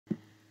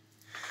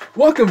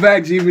Welcome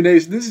back, Gmb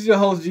Nation. This is your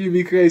host,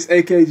 Gmb Creates,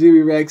 aka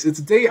Gmb Reacts, and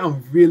today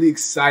I'm really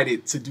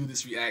excited to do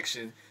this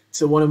reaction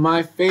to one of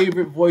my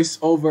favorite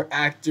voiceover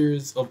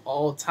actors of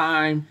all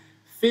time,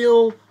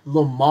 Phil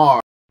LaMarr.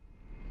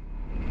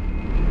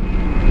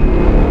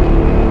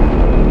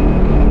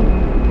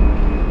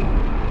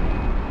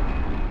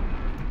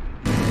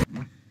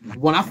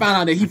 When I found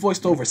out that he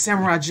voiced over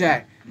Samurai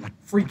Jack,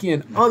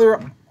 freaking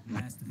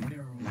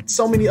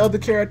so many other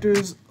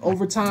characters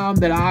over time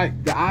that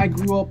I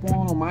grew up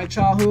on my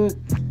childhood,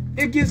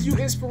 it gives you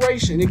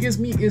inspiration. It gives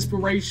me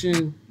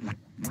inspiration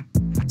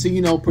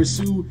to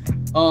pursue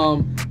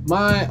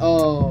my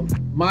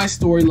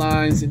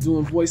storylines and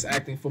doing voice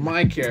acting for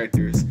my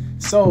characters.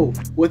 So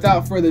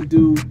without further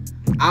ado,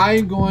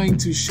 I'm going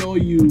to show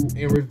you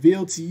and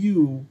reveal to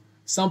you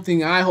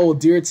something I hold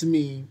dear to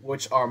me,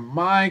 which are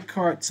my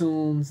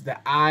cartoons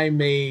that I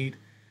made.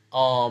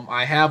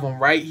 I have them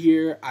right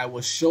here. I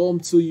will show them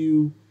to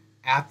you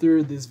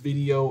after this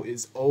video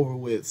is over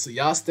with. So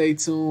y'all stay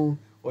tuned,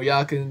 or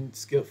y'all can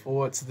skip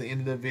forward to the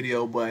end of the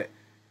video. But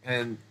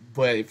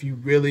if you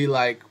really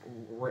like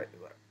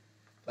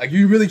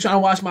you really trying to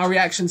watch my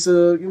reaction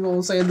to, you know what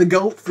I'm saying, the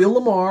GOAT, Phil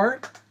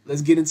LaMarr,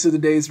 let's get into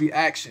today's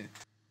reaction.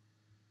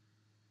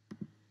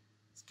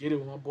 Get it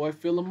with my boy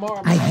Phil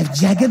LaMarr. I have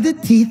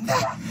jagged teeth,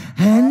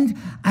 and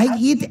I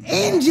eat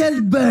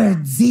angel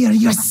birds. They are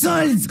your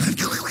souls.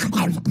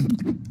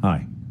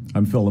 Hi,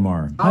 I'm Phil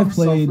LaMarr. I've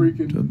played so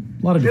a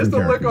lot of just different the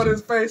look characters. on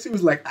his face, he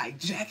was like, I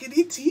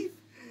jaggedy teeth,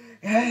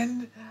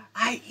 and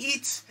I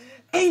eat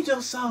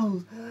angel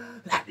souls.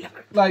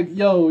 Like,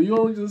 yo, you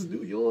don't just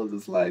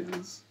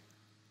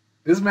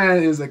this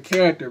man is a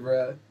character,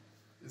 bruh.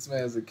 This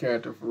man is a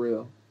character for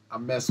real. I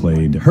mess with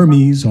him. Played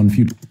Hermes on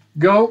Future.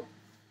 Go.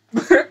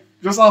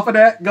 Just off of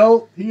that,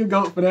 GOAT. He a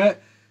GOAT for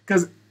that.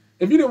 Because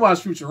if you didn't watch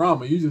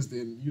Futurama, you just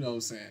didn't, you know what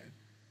I'm saying?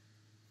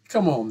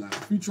 Come on now.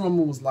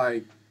 Futurama was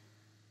like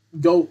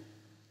GOAT.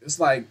 It's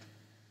like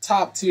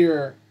top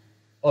tier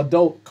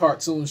adult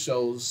cartoon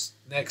shows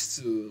next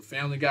to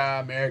Family Guy,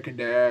 American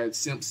Dad,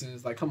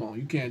 Simpsons. Like, come on.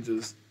 You can't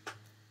just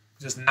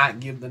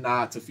not give the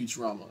nod to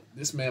Futurama.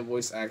 This man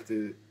voice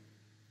acted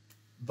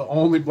the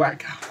only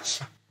black guy on the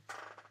show.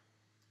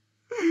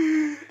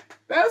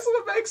 That's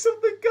what makes him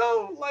the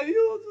GOAT. Like,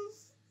 he'll just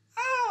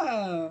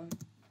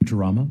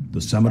Futurama, the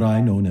samurai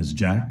known as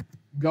Jack.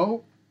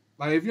 GOAT.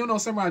 Like, if you don't know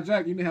Samurai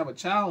Jack, you didn't have a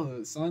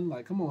childhood, son.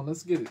 Like, come on,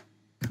 let's get it.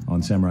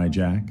 On Samurai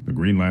Jack, the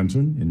Green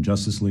Lantern in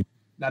Justice League.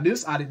 Now,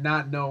 this I did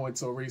not know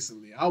until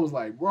recently. I was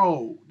like,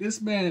 bro,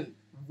 this man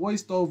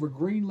voiced over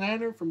Green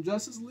Lantern from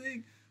Justice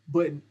League.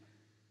 But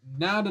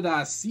now that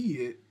I see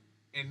it,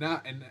 and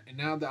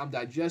now that I'm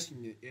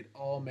digesting it, it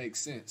all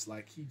makes sense.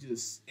 Like, he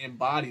just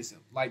embodies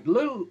him. Like,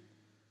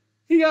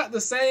 he got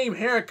the same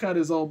haircut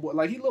as old boy.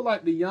 Like, he looked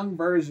like the young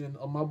version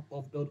of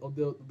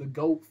the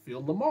GOAT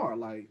Phil LaMarr.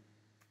 Like,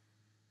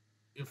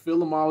 if Phil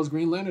LaMarr was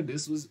Green Lantern,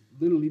 this was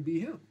literally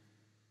be him.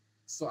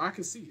 So I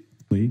could see it.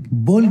 League.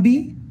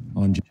 Bulby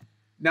On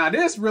Now,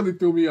 this really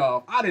threw me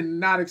off. I did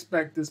not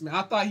expect this man.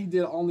 I thought he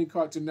did only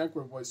Cartoon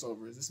Network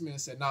voiceovers. This man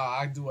said, nah,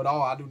 I do it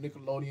all. I do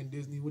Nickelodeon,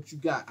 Disney. What you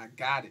got? I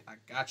got it. I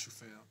got you,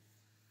 fam.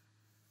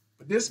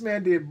 But this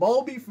man did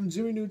Bulby from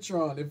Jimmy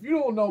Neutron. If you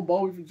don't know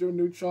Bulby from Jimmy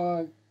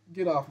Neutron,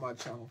 get off my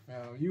channel,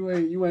 fam. You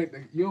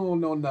don't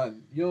know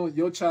nothing.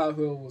 Your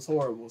childhood was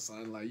horrible,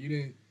 son. Like,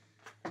 you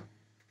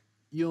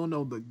don't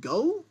know the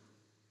GOAT?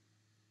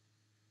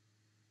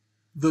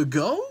 The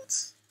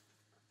GOAT?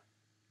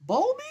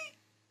 Bulby?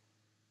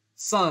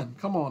 Son,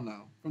 come on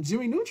now. From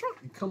Jimmy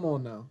Neutron? Come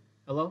on now.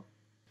 Hello?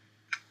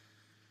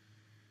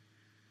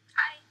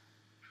 Hi.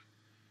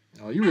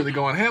 Oh, you really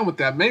going ham with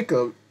that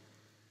makeup.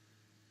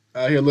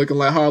 Out here looking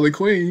like Harley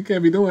Quinn. You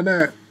can't be doing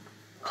that.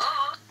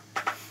 Oh.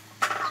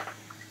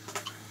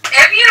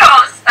 If you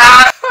don't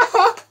stop.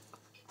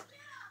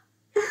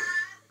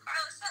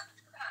 Carlos,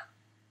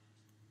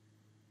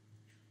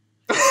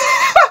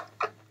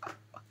 stop.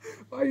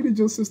 Why you did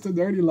your sister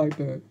dirty like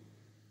that?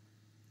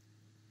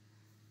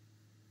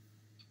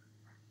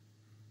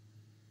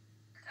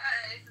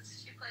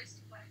 Because she plays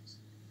too much.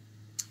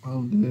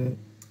 I'm dead.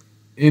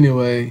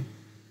 Anyway,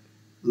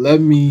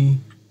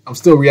 I'm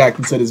still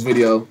reacting to this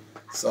video,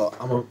 so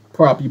I'm gonna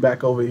prop you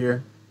back over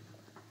here,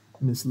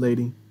 Miss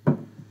Lady. I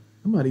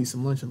might eat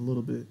some lunch in a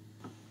little bit.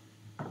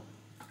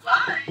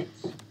 Lunch?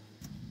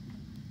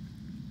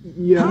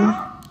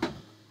 Yeah.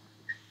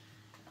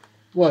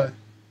 What?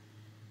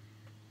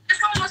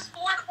 It's almost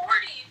 4:40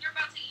 and you're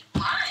about to eat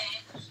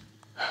lunch.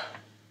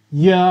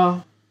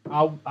 Yeah.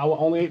 I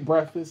only ate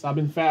breakfast. I've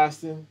been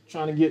fasting,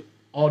 trying to get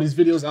all these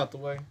videos out the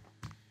way.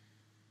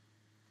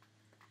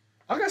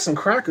 I got some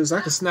crackers.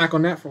 I can snack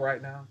on that for right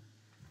now.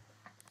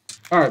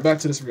 All right, back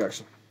to this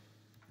reaction.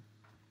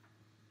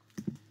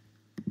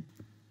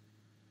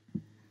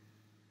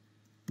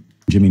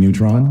 Jimmy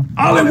Neutron.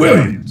 Ollie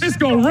Williams. It's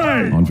gonna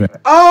rain. On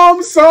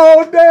I'm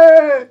so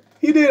dead.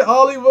 He did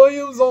Ollie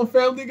Williams on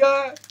Family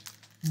Guy.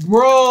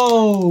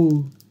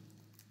 Bro.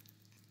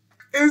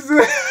 Is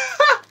it?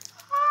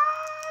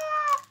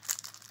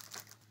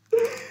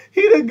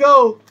 He the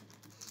GOAT.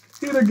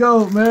 He the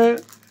GOAT, man.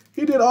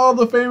 He did all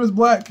the famous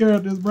black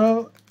characters,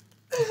 bro.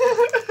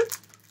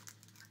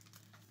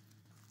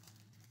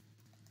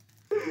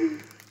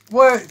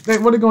 What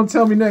are they gonna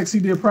tell me next? He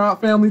did Proud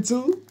Family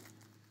too?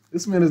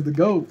 This man is the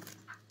GOAT.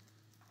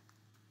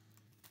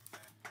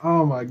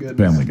 Oh my goodness.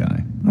 Family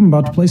Guy. I'm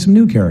about to play some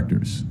new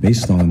characters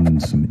based on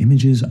some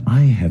images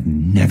I have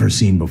never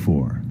seen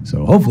before.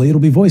 So hopefully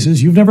it'll be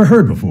voices you've never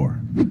heard before.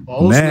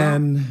 Oh,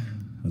 Man,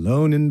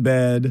 alone in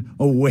bed,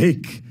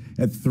 awake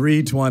at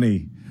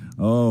 3:20.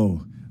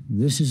 Oh,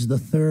 This is the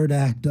third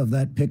act of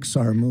that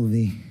Pixar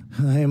movie.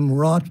 I am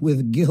wrought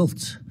with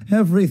guilt.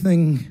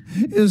 Everything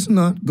is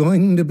not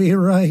going to be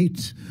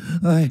right.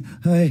 I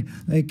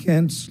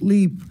can't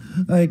sleep.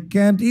 I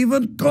can't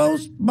even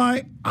close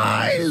my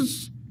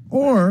eyes.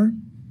 or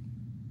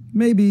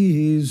maybe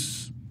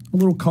he's a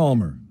little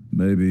calmer.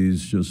 Maybe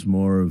he's just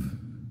more of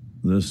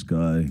this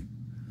guy.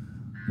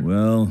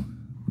 Well,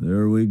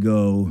 there we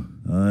go.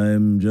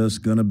 I'm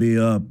just gonna be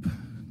up,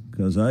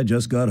 'cause I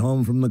just got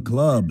home from the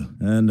club,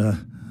 and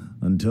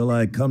until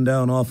I come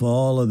down off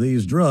all of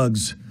these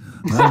drugs,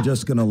 I'm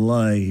just gonna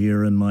lie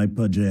here in my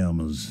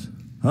pajamas.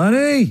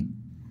 Honey,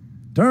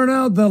 turn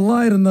out the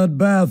light in that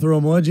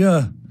bathroom, would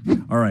you?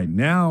 All right,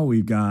 now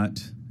we've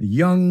got a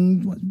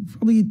young,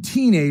 probably a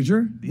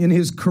teenager in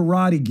his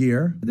karate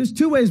gear. There's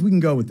two ways we can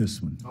go with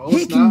this one. Oh,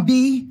 He snap. can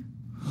be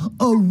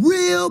a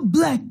real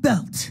black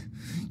belt.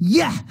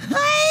 Yeah.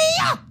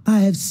 I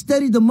have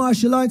studied the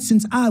martial arts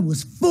since I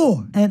was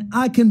 4, and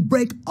I can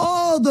break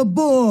all the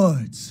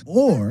boards.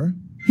 Or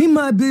he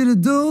might be the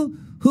dude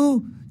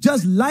who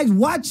just likes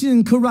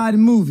watching karate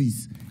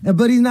movies,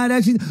 but he's not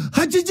actually.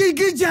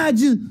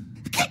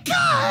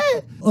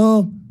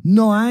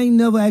 No, I ain't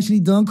never actually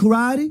done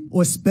karate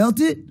or spelt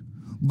it,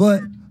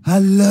 but I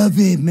love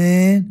it,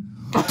 man.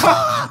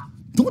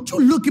 Don't you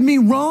look at me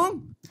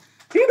wrong.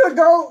 He the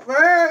GOAT,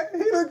 man.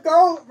 He the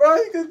GOAT, bro.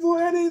 He can do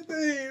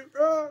anything,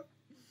 bro.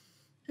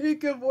 He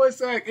can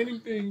voice act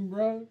anything,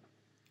 bro.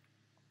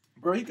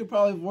 Bro, he could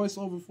probably voice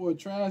over for a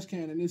trash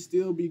can and it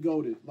still be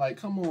goated. Like,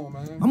 come on,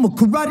 man. I'm gonna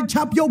karate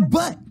chop your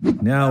butt.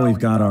 Now we've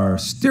got our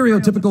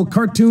stereotypical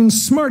cartoon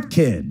smart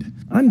kid.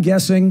 I'm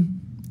guessing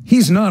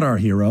he's not our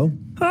hero.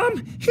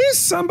 He's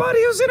somebody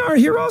who's in our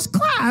hero's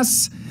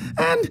class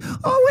and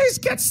always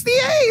gets the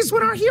A's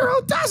when our hero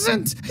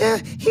doesn't.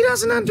 He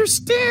doesn't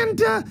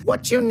understand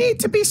what you need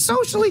to be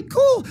socially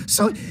cool,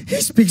 so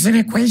he speaks in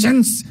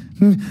equations.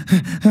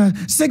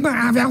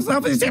 Sigma.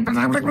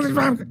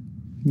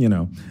 You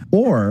know.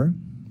 Or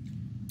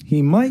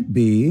he might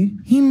be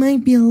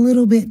a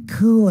little bit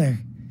cooler.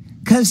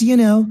 'Cause, you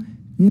know,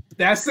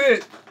 That's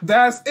it.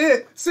 That's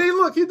it. See,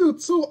 look, he do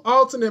 2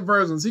 alternate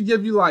versions. He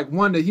give you like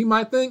one that he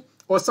might think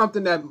or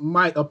something that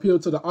might appeal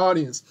to the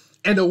audience.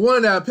 And the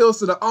one that appeals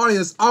to the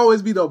audience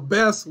always be the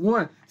best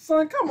one.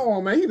 Son, come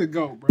on, man. He the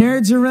GOAT, bro.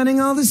 nerds are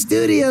running all the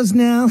studios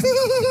now.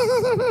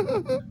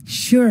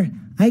 Sure,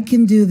 I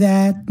can do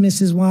that,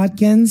 Mrs.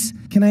 Watkins.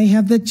 Can I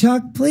have the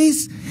chalk,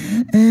 please?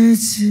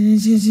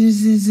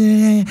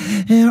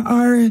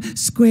 R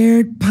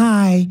squared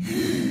pi.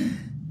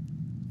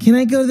 Can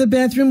I go to the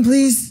bathroom,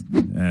 please?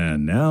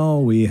 And now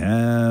we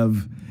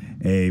have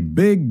a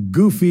big,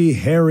 goofy,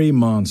 hairy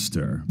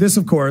monster. This,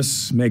 of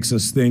course, makes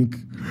us think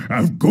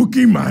of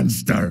Cookie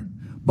Monster.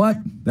 But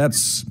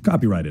that's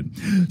copyrighted.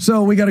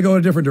 So we got to go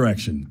a different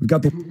direction. We've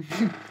got the...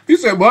 He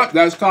said, what?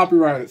 That's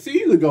copyrighted. See,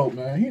 he the GOAT,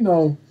 man. He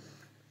know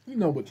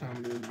what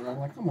time it is, bro.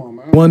 Like, come on,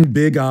 man. one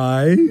big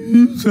eye.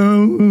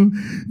 So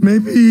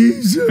maybe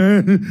he's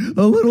a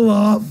little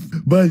off,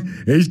 but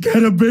he's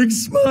got a big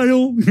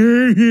smile.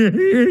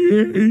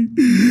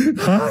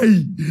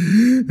 Hi,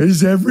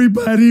 is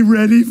everybody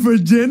ready for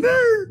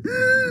dinner?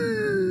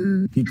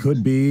 He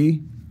could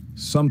be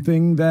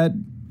something that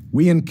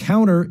we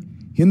encounter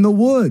in the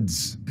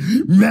woods.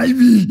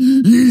 Maybe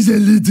he's a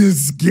little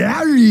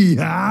scary,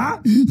 huh?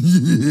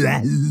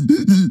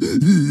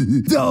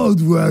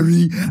 Don't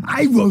worry,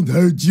 I won't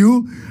hurt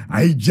you.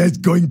 I'm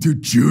just going to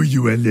chew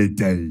you a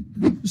little.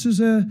 This is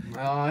a...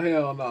 Oh,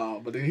 hell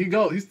no. But then he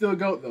GOAT. He's still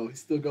GOAT, though. He's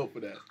still GOAT for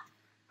that.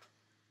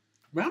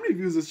 But how many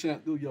views this channel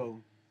do,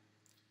 yo?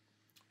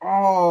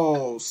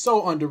 Oh,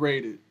 so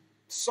underrated.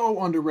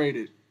 So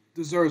underrated.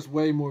 Deserves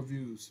way more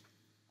views.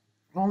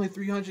 Only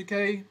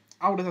 300K?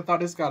 I would have thought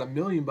this got 1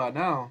 million by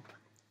now.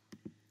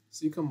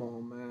 See, come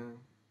on, man.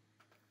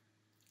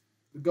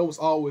 The GOATs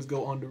always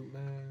go under,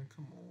 man.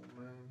 Come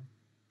on, man.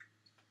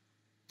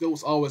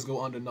 GOATs always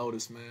go under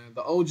notice, man.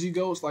 The OG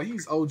GOATs, like,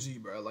 he's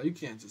OG, bro. Like, you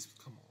can't just,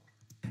 come on.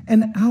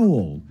 an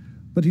owl,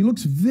 but he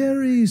looks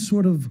very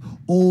sort of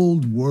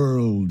old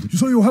world.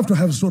 So you have to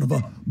have sort of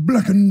a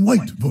black and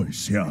white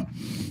voice here.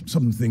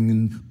 Something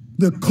in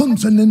the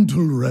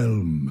continental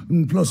realm.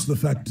 And plus the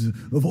fact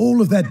of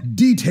all of that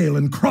detail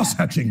and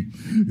cross-hatching.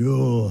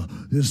 Oh,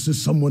 this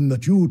is someone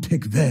that you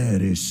take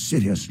very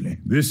seriously.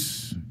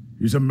 This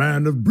is a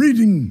man of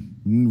breeding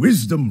and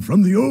wisdom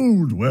from the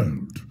old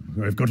world.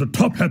 I've got a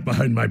top hat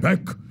behind my back,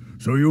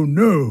 so you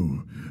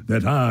know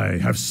that I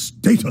have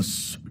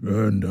status,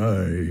 and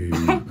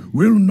I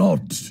will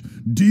not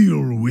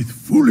deal with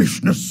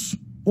foolishness.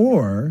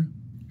 Or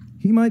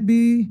he might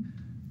be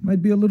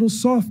might be a little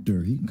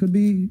softer. He could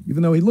be,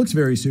 even though he looks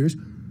very serious,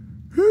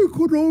 he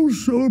could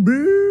also be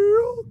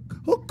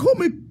a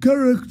comic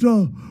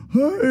character.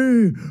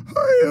 Hey,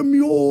 I am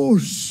your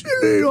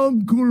silly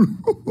uncle.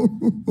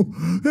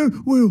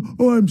 Well,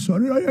 oh, I'm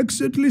sorry, I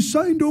accidentally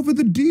signed over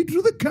the deed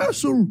to the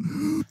castle.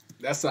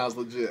 That sounds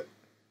legit.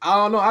 I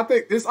don't know. I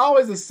think it's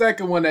always the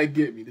second one that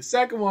get me. The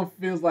second one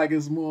feels like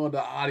it's more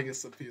the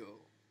audience appeal.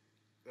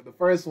 And the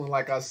first one,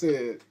 like I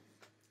said,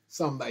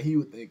 something that he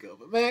would think of.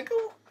 But man,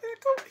 go,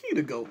 he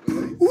the GOAT,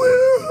 man.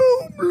 We're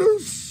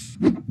homeless.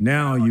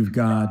 Now you've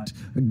got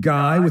a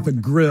guy with a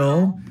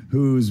grill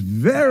who's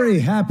very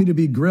happy to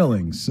be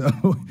grilling. So,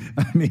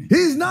 I mean,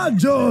 he's not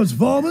George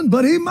Foreman,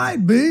 but he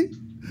might be.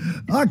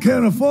 I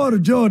can't afford a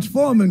George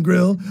Foreman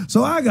grill,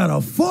 so I got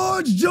a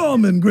Forge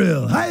Jorman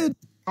grill.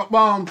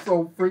 I'm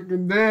so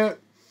freaking dead.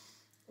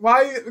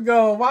 Why you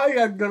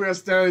gotta go that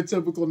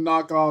stereotypical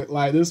knockoff?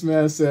 Like this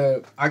man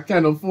said, I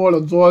can't afford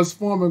a George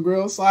Foreman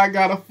grill, so I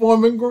got a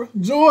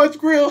George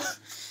grill.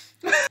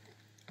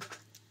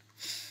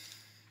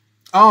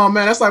 Oh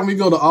man, that's like when you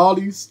go to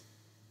Aldi's,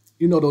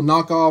 you know, the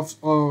knockoff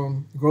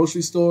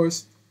grocery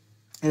stores.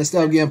 And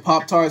instead of getting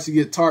Pop-Tarts, you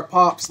get Tart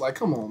Pops. Like,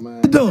 come on,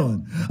 man.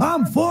 Doing?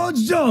 I'm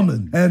Forge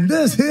Jorman, and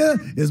this here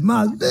is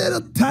my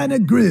little tiny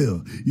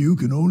grill. You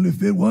can only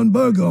fit one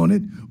burger on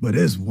it, but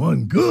it's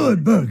one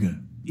good burger.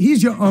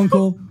 He's your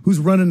uncle who's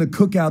running the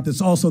cookout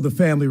that's also the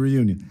family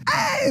reunion.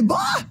 Hey, boy,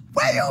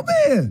 where you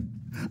been?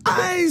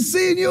 I ain't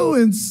seen you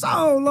in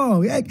so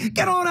long. Hey,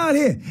 get on out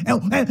here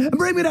and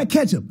bring me that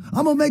ketchup.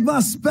 I'm gonna make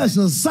my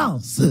special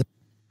sauce.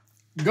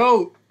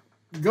 Go.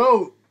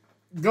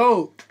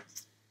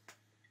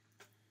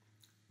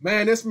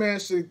 Man, this man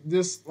should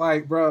just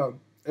like, bro.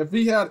 If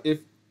he ever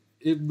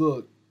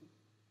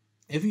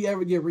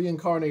get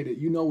reincarnated,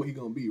 you know what he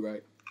gonna be,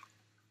 right?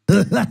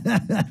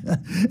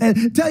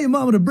 And tell your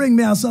mama to bring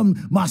me out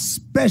my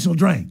special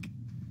drink,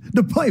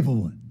 the purple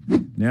one.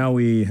 Now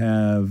we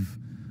have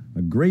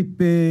a great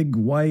big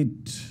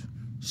white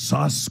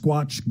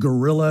Sasquatch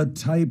gorilla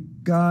type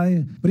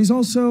guy, but he's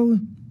also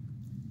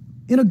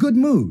in a good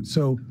mood.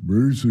 So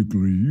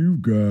Basically,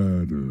 you've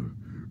got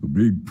a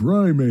big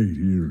primate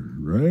here,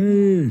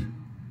 right?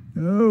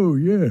 Oh,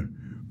 yeah.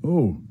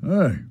 Oh,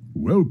 hi.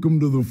 Welcome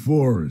to the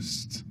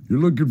forest. You're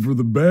looking for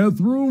the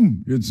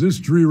bathroom? It's this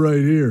tree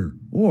right here.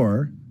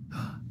 Or,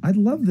 I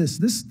love this.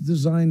 This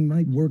design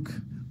might work.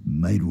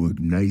 Might work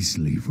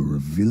nicely for a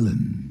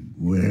villain.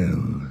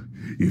 Well,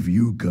 if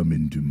you come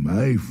into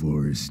my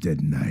forest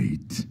at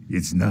night,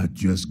 it's not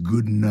just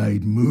good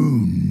night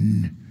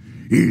moon.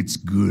 It's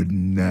good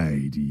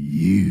night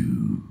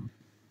you.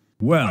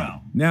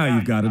 Well, now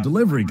you've got a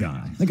delivery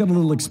guy. I got a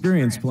little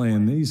experience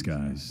playing these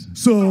guys.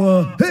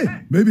 So,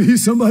 hey, maybe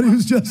he's somebody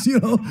who's just,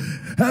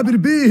 happy to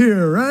be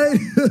here, right?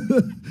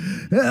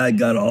 I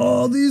got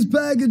all these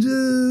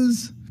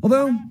packages.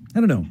 Although, I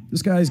don't know.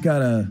 This guy's got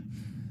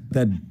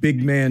that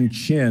big man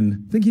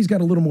chin. I think he's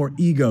got a little more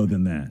ego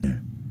than that.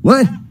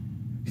 What?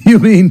 You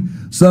mean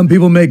some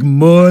people make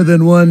more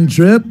than one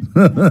trip?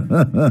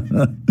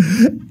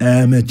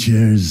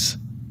 Amateurs.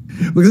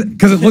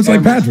 Because it looks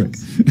like Patrick.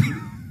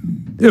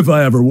 If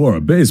I ever wore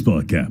a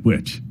baseball cap,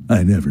 which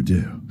I never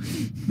do.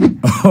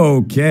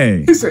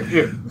 Okay. He said,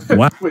 yeah.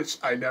 Wow. Which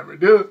I never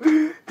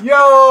do.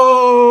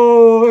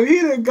 Yo, he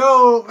the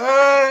GOAT,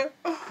 man.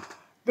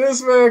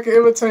 This man can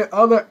imitate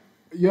other.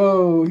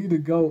 Yo, he the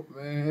GOAT,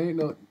 man. Ain't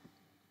no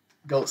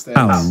GOAT status.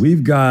 Wow,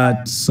 we've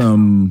got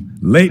some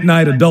late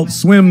night Adult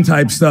Swim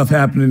type stuff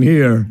happening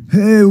here.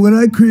 Hey, when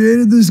I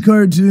created this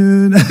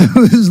cartoon, I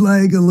was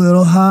like a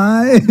little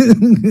high.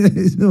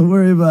 Don't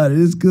worry about it,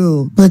 it's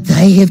cool. But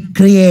I have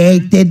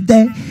created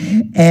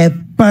a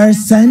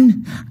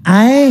person.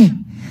 I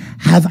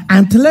have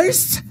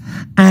antlers,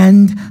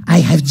 and I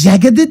have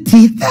jagged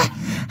teeth,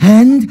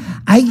 and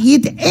I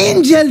eat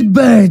angel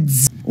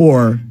birds.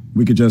 Or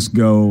we could just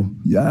go,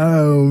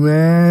 yo,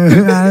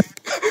 man.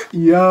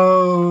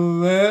 Yo,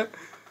 man.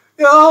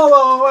 Yo, hold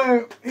on,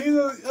 wait.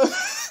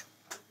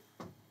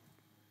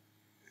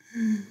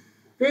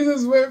 He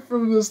just went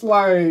from this,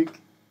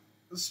 like,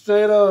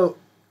 straight up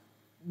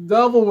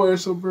devil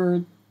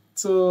worshiper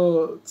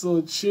to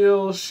a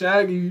chill,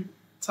 shaggy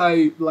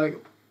type.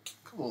 Like,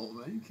 come on,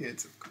 man. You can't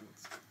take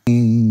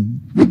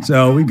cool.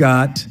 So we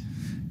got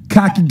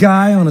cocky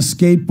guy on a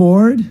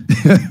skateboard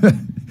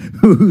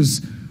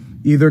who's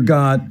either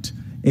got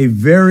a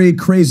very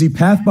crazy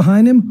path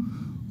behind him,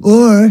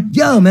 or,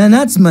 yo, man,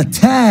 that's my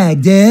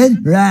tag,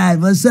 dude. Right,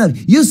 what's up?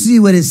 You see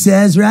what it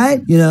says, right?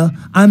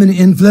 I'm an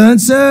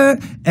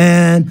influencer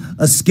and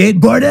a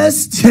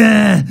skateboardist.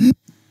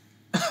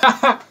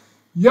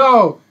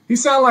 Yo, he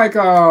sound like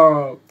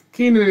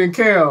Keenan and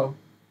Kel.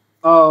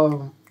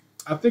 I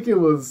think it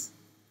was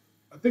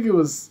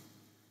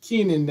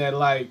Keenan that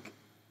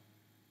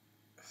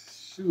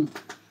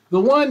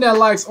the one that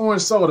likes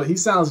orange soda. He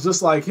sounds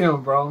just like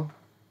him, bro.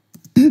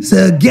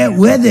 So get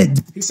with it.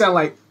 He sound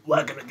like,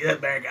 welcome to Good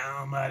Burger.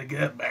 Oh my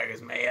Good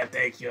Burgers, may I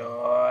take your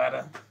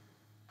order?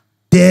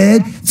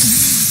 Dude.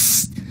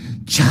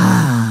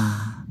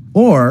 Cha.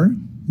 or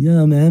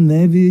Yo, man,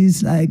 maybe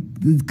he's like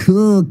the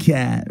cool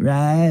cat,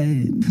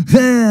 right?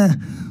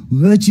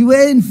 What you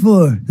waiting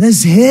for?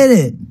 Let's hit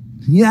it.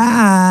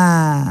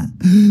 Yeah.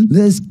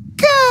 Let's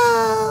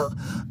go.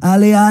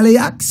 Ali Ali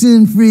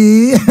oxen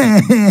free.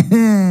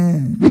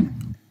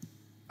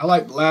 I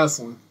like the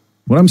last one.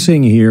 What I'm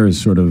seeing here is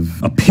sort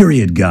of a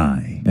period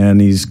guy, and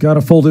he's got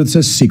a folder that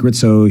says secret,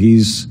 so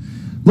he's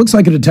looks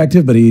like a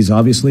detective, but he's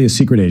obviously a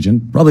secret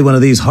agent. Probably one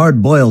of these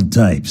hard-boiled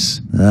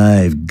types.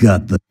 I've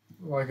got the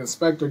Like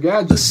Inspector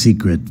Gadget.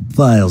 secret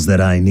files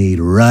that I need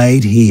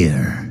right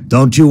here.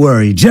 Don't you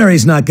worry,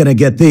 Jerry's not gonna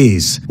get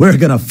these. We're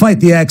gonna fight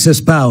the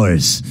Axis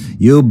powers.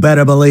 You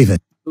better believe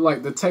it.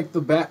 Like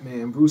Detective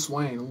Batman, Bruce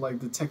Wayne. Like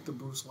Detective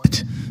Bruce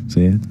Wayne.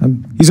 See,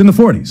 he's in the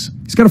 40s.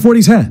 He's got a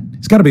 40s hat.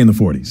 He's got to be in the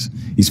 40s.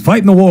 He's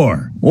fighting the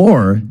war.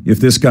 Or, if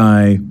this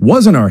guy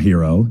wasn't our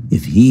hero,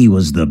 if he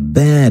was the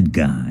bad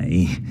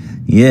guy,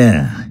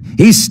 yeah,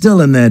 he's still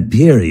in that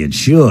period,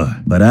 sure.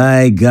 But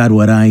I got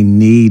what I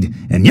need,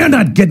 and you're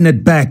not getting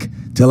it back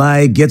till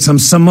I get some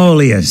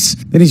simoleons.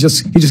 Then he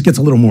just gets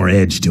a little more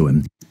edge to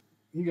him.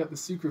 He got the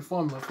secret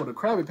formula for the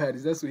Krabby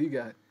Patties. That's what he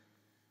got.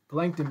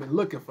 Plankton been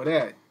looking for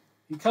that.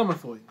 He coming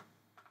for you.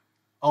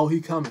 Oh,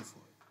 he coming for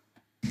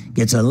you.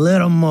 Gets a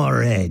little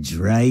more edge,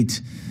 right?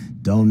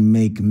 Don't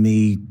make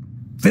me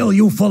fill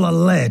you full of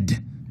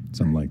lead.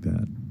 Something like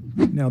that.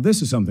 Now,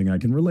 this is something I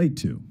can relate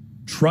to.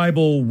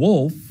 Tribal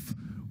wolf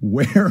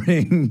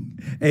wearing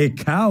a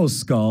cow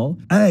skull.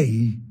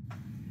 I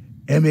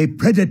am a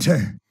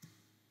predator.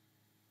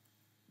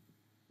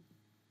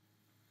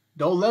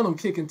 Don't let him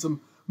kick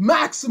into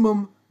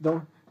maximum.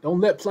 Don't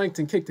let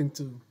Plankton kick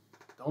into.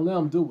 Don't let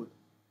him do it.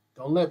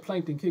 Don't let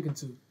Plankton kick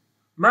into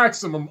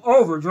maximum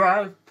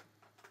overdrive.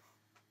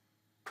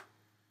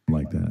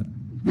 Like that.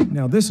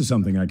 Now, this is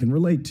something I can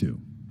relate to.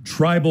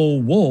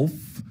 Tribal wolf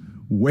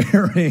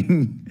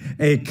wearing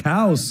a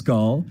cow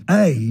skull.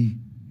 I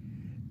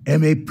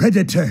am a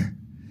predator,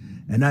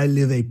 and I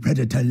live a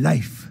predator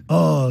life.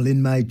 All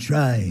in my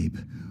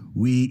tribe,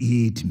 we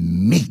eat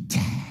meat.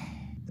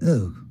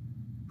 Oh,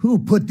 who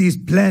put these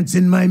plants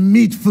in my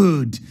meat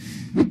food?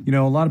 You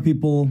know, a lot of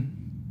people...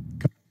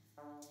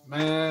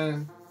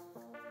 Man,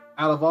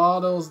 out of all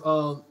those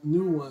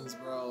new ones,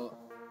 bro,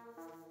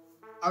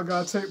 I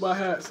gotta take my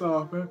hats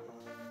off, man.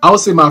 I would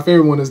say my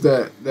favorite one is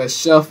that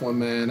chef one,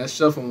 man. That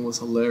chef one was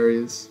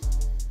hilarious.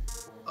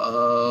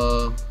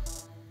 The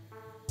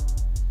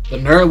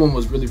nerd one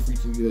was really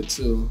freaking good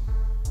too.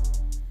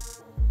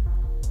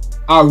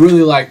 I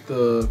really like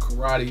the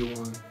karate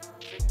one,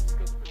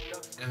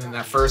 and then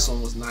that first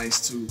one was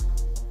nice too.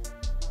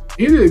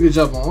 He did a good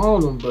job on all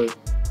of them, but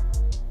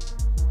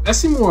that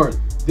seemed more.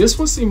 This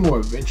one seemed more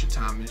Adventure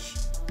Time-ish.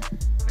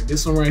 Like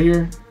this one right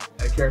here,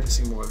 that character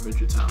seemed more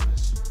Adventure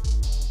Time-ish.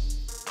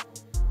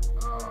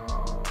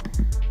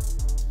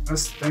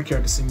 That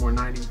character seemed more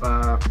 90s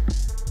vibe.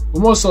 But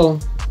more so,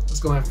 let's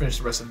go ahead and finish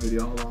the rest of the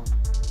video. Hold on.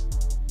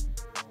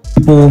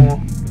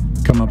 People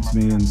come up to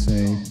me and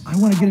say, I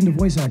want to get into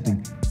voice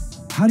acting.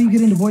 How do you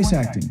get into voice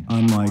acting?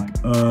 I'm like,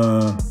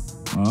 I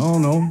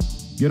don't know.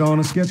 Get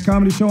on a sketch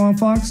comedy show on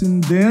Fox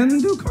and then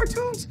do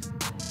cartoons?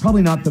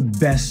 Probably not the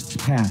best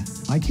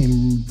path. I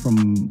came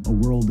from a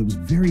world that was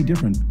very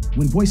different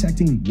when voice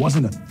acting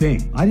wasn't a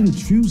thing. I didn't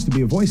choose to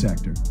be a voice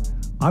actor.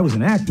 I was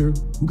an actor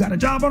who got a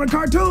job on a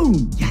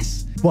cartoon. Yes.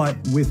 But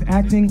with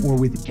acting or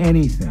with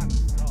anything,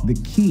 the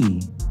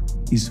key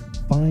is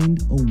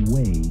find a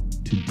way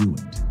to do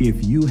it.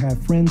 If you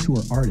have friends who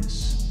are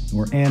artists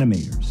or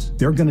animators,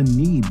 they're gonna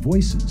need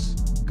voices.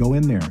 Go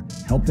in there,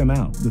 help them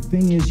out. The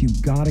thing is,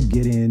 you've gotta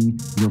get in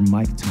your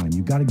mic time.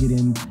 You've gotta get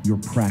in your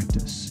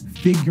practice,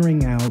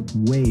 figuring out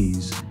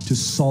ways to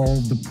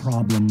solve the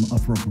problem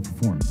of a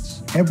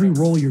performance. Every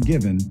role you're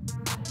given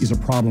is a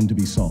problem to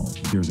be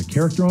solved. There's a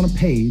character on a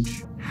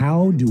page.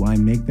 How do I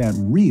make that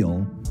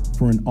real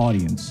for an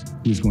audience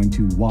who's going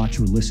to watch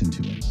or listen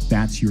to it?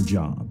 That's your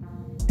job,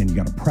 and you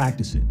gotta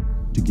practice it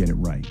to get it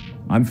right.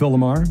 I'm Phil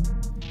Lamar,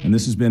 and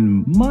this has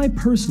been my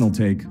personal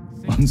take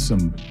on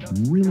some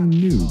really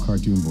new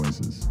cartoon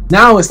voices.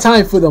 Now it's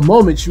time for the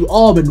moment you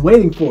all been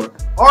waiting for.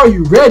 Are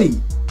you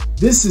ready?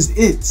 This is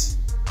it.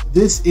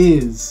 This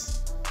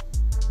is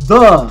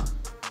the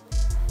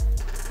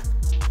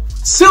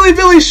Silly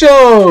Billy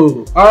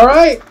Show. All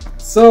right,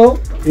 so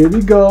here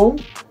we go.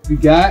 We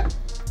got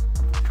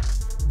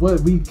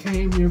what we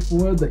came here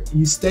for.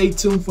 You stay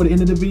tuned for the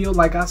end of the video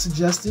like I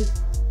suggested.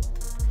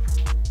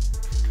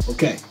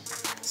 Okay,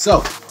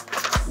 so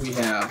we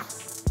have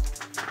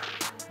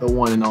the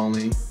one and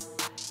only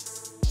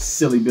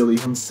Silly Billy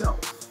himself.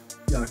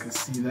 Y'all can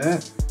see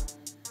that.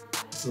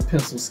 It's a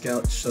pencil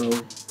scout show.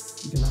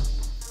 You can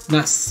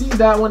not see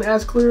that one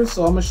as clear,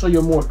 so I'm gonna show you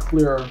a more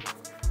clearer,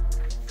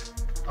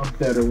 a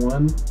better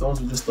one. Those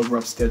are just the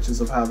rough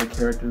sketches of how the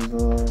characters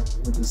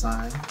were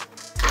designed.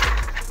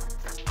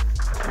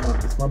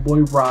 It's my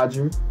boy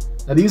Roger.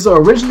 Now these are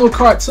original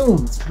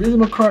cartoons,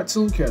 original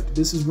cartoon character.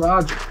 This is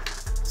Roger.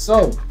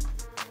 So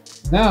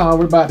now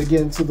we're about to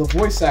get into the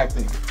voice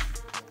acting.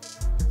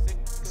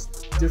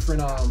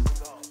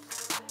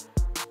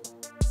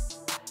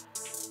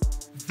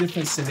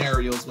 different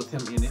scenarios with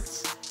him in it,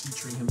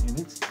 featuring him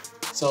in it.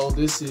 So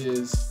this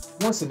is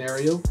one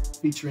scenario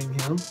featuring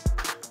him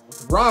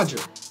with Roger.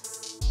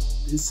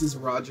 This is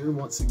Roger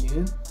once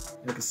again.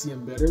 You can see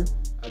him better.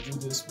 I drew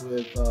this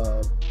with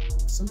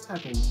some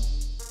type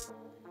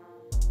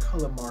of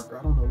color marker.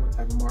 I don't know what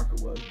type of marker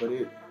it was, but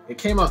it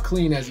came out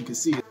clean, as you can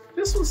see.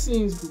 This one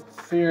seems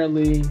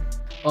fairly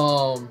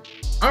I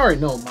already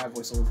know my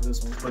voiceover for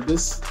this one, but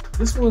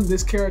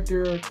this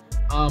character,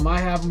 I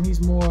have him.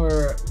 He's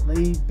more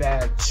laid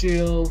back,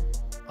 chill.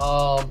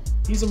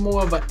 He's a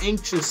more of an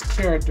anxious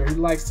character. He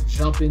likes to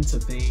jump into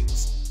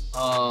things,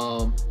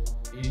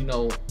 you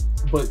know.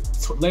 But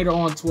later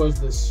on towards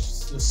the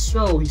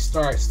show, he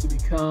starts to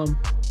become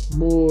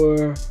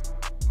more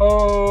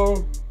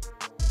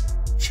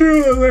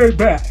chill and laid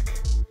back.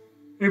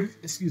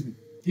 Excuse me.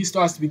 He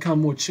starts to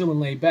become more chill and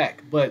laid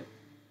back. But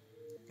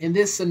in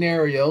this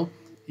scenario,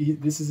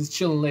 this is his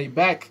chill and laid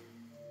back.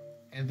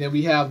 And then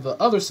we have the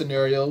other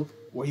scenario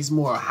where he's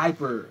more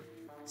hyper.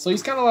 So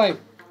he's kind of like,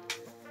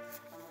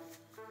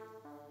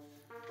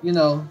 you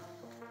know,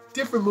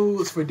 different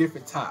moods for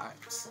different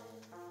times,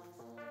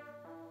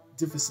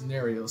 different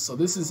scenarios. So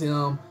this is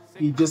him.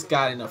 He just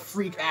got in a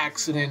freak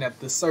accident at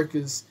the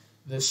circus.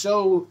 The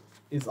show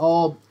is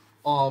all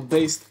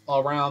based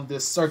around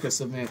this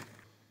circus event.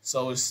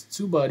 So it's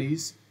two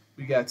buddies.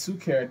 We got two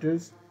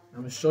characters. I'm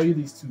gonna show you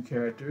these two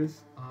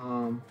characters.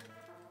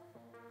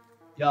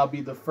 Y'all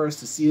be the first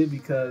to see it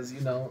because,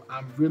 you know,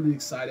 I'm really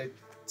excited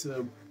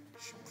to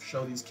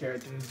show these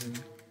characters and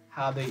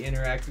how they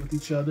interact with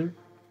each other.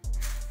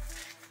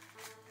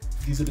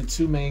 These are the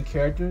two main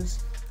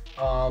characters.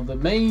 The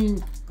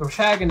main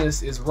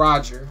protagonist is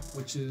Roger,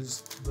 which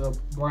is the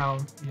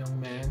brown young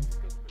man,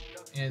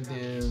 and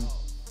then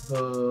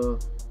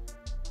the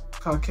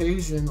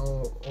Caucasian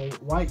or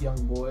white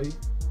young boy,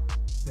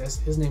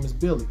 his name is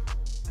Billy.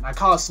 And I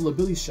call it still a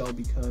Billy show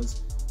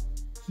because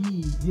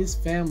his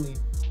family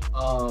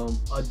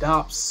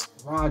adopts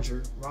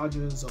Roger.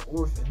 Roger is an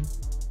orphan.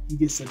 He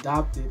gets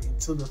adopted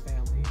into the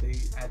family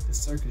at the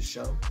circus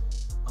show.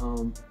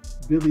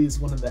 Billy is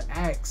one of the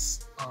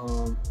acts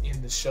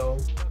in the show.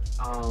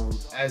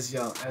 As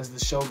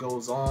the show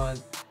goes on,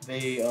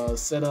 they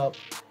set up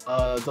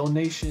a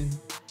donation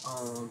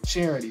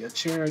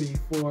charity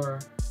for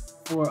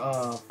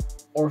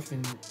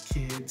orphan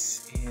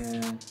kids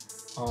and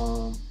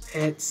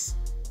pets,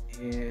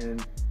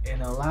 and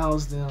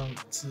allows them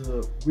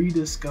to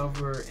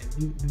rediscover and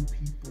meet new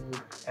people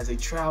as they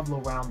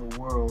travel around the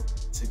world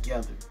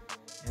together.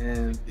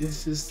 And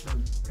it's just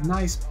a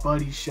nice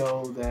buddy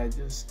show that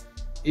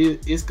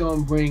it's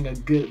gonna bring a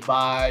good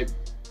vibe,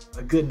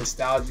 a good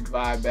nostalgic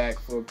vibe back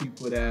for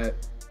people that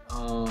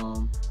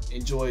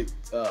enjoyed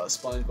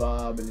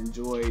SpongeBob and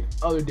enjoyed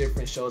other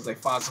different shows like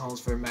Foster Homes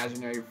for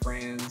Imaginary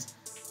Friends,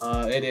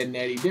 Ed, Edd n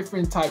Eddy,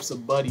 different types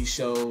of buddy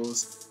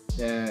shows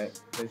that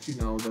you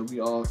know that we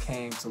all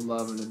came to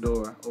love and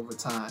adore over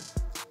time.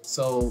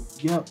 So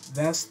yep,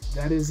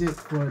 that is it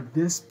for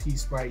this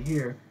piece right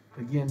here.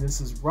 Again,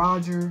 this is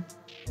Roger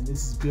and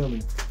this is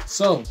Billy.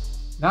 So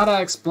now that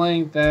I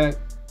explained that,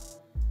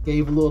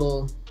 gave a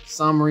little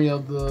summary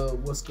of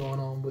what's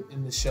going on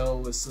within the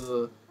show. It's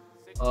a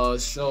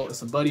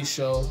buddy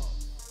show.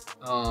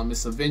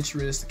 It's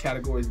adventurous. The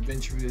category is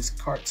adventurous,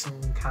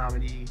 cartoon,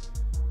 comedy,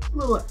 a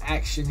little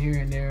action here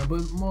and there,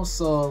 but most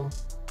so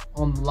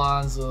on the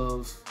lines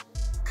of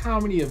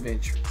comedy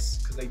adventures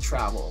because they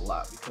travel a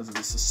lot because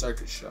it's a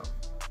circus show.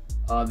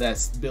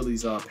 That's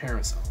Billy's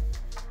parents' home.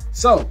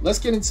 So let's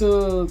get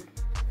into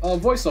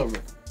voiceover.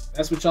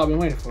 That's what y'all been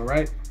waiting for,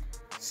 right?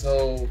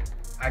 So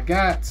I'm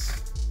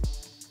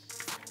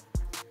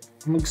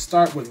gonna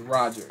start with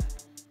Roger.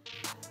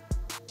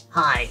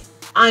 Hi,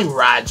 I'm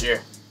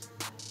Roger.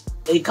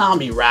 They call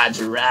me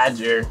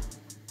Roger.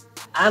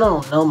 I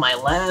don't know my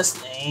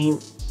last name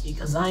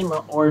because I'm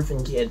an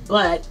orphan kid,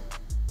 but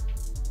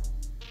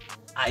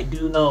I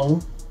do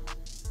know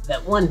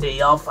that one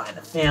day I'll find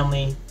a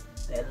family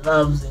that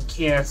loves and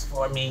cares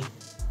for me.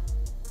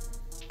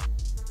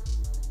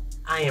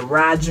 I am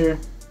Roger.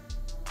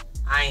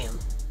 I am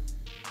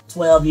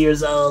 12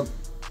 years old.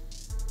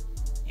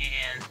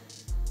 And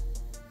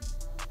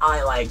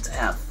I like to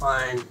have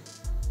fun.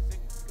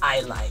 I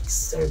like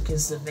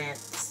circus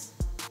events.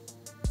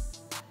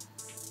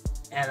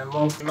 And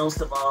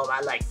most of all,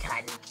 I like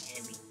cotton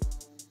candy.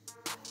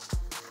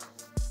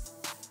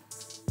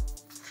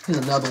 Here's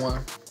another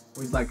one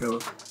where he's like a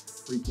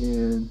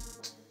freaking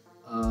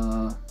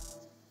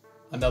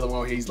another one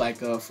where he's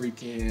like a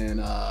freaking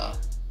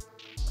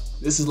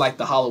this is like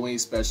the Halloween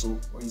special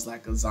where he's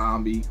like a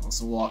zombie on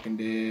some Walking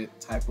Dead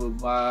type of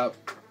vibe.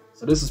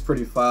 So this is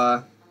pretty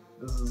fire.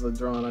 This is a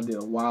drawing I did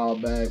a while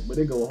back, but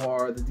it go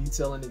hard. The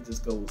detail in it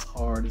just goes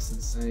hard. It's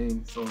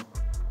insane. So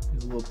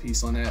there's a little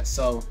piece on that.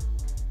 So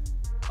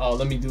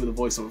let me do the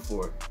voiceover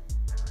for it.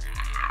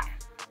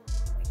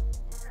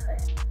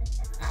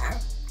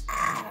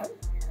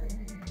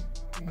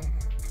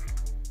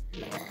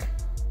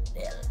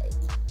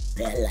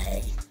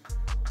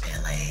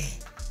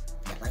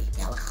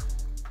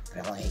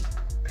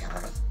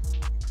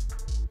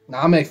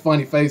 Now I make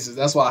funny faces.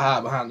 That's why I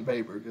hide behind the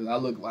paper because I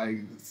look like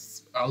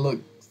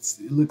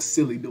it looks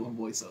silly doing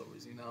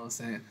voiceovers. You know what I'm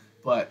saying?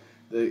 But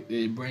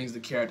it brings the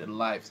character to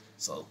life.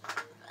 So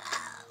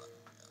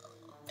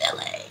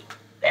Billy.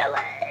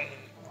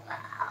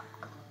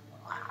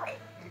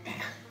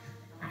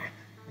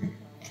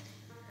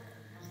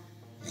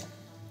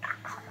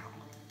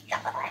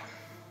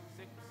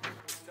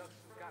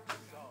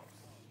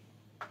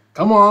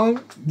 come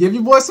on, give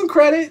your boy some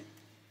credit.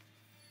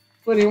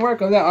 Put in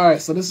work on that. All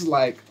right, so this is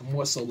like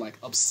more so like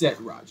upset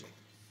Roger.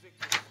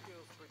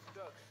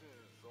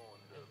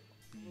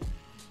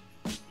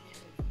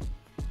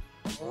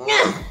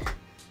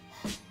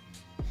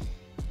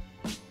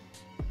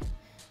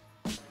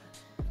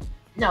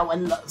 No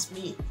one loves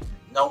me.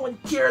 No one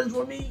cares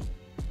for me.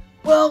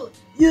 Well,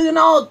 you can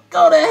all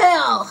go to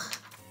hell.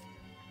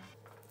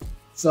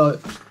 So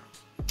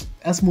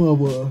that's more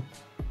of a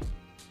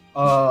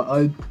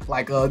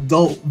like a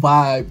adult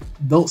vibe,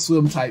 Adult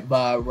Swim type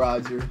vibe,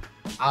 Roger.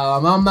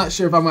 I'm not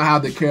sure if I'm gonna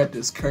have the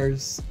characters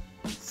curse,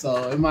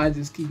 so it might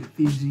just keep it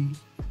PG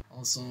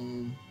on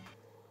some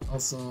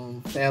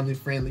family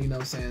friendly. You know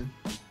what I'm saying?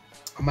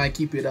 I might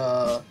keep it.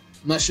 I'm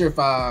not sure if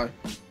I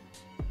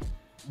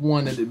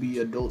wanted to be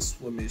Adult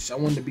Swimish. I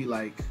wanted to be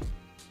like,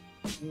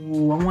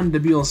 ooh, I wanted to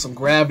be on some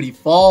Gravity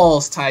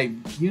Falls type.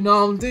 You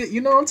know what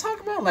I'm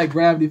talking about? Like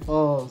Gravity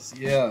Falls.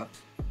 Yeah,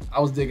 I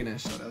was digging that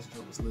show. That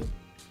show was lit.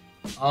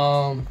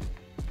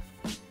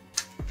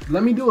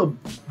 Let me do a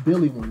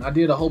Billy one. I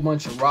did a whole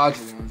bunch of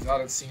Roger ones. Y'all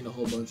done seen a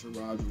whole bunch of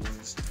Roger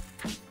ones.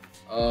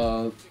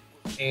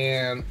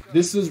 And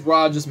this is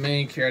Roger's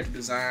main character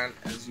design,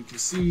 as you can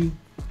see.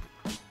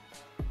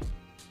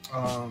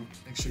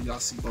 Make sure y'all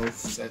see both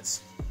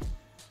sets.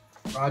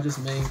 Roger's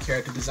main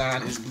character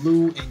design is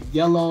blue and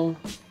yellow,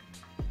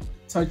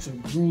 touch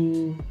of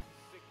green.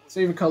 His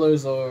favorite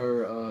colors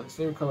are his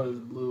favorite color is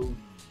blue.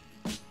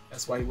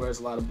 That's why he wears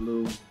a lot of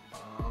blue.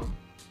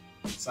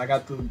 So I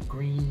got the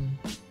green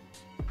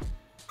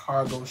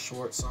cargo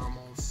shorts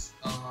almost.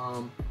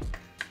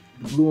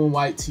 The blue and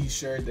white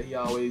t-shirt that he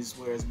always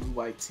wears, blue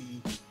white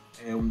tee,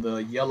 and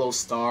the yellow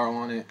star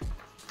on it.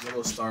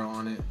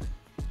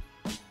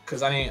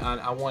 Cause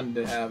I wanted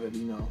to have it,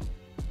 you know.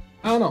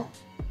 I don't know.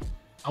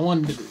 I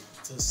wanted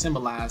to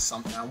symbolize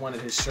something. I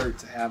wanted his shirt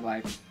to have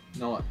like,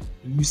 you know,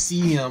 when you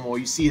see him or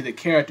you see the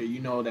character,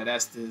 you know that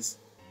that's this.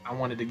 I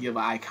wanted to give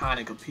an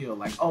iconic appeal,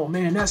 like, oh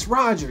man, that's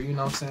Roger. You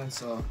know what I'm saying?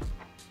 So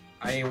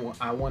I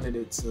wanted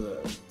it to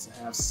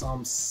have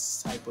some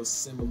type of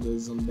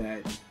symbolism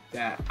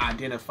that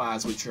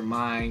identifies with your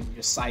mind,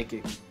 your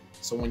psychic.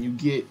 So when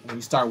you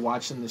start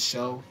watching the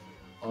show,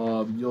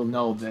 you'll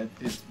know that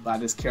by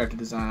this character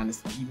design,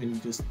 it's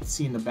even just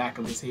seeing the back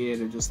of his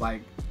head or just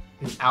like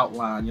his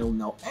outline, you'll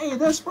know, hey,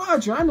 that's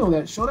Roger. I know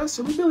that show. That's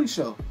Silly Billy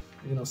show.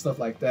 You know, stuff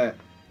like that.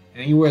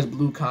 And he wears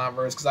blue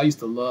Converse because I used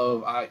to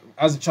love.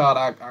 As a child,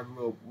 I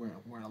grew up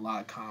wearing a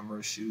lot of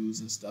Converse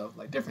shoes and stuff,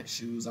 like different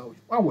shoes. I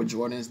wore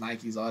Jordans,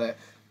 Nikes, all that.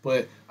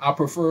 But I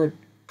preferred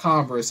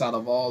Converse out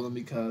of all of them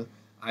because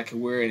I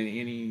could wear it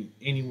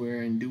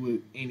anywhere and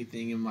do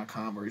anything in my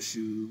Converse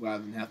shoes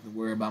rather than have to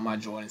worry about my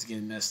Jordans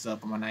getting messed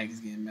up or my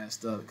Nikes getting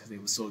messed up because they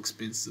were so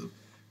expensive.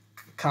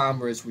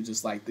 Converse were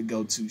just like the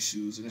go-to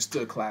shoes, and they're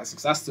still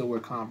classics. I still wear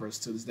Converse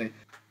to this day.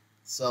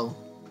 So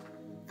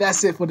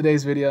that's it for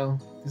today's video.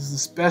 This is a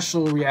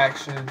special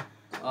reaction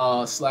 /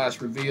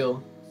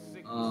 reveal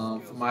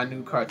for my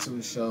new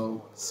cartoon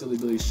show, Silly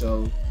Billy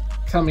Show,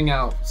 coming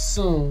out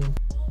soon.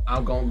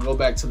 I'm gonna go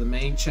back to the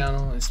main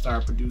channel and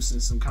start producing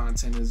some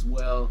content as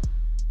well,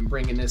 and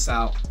bringing this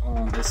out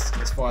on this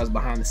as far as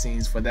behind the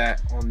scenes for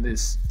that on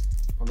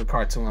the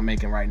cartoon I'm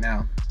making right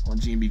now on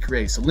Gmb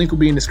Create. So link will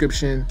be in the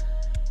description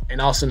and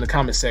also in the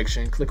comment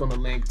section. Click on the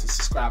link to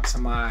subscribe to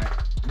my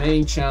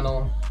main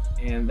channel,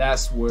 and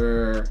that's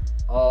where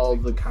all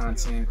the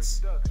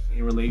content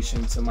in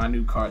relation to my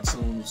new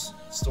cartoons,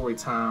 story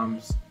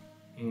times,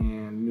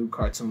 and new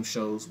cartoon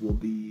shows will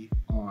be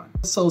on.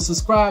 So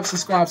subscribe,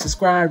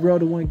 roll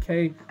to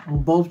 1K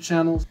on both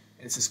channels,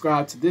 and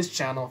subscribe to this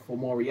channel for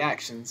more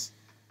reactions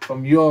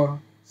from yours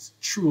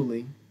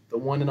truly, the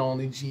one and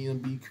only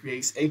Gmb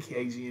Creates,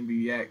 aka Gmb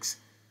Reacts.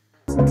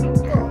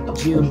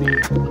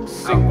 Gmb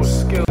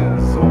out.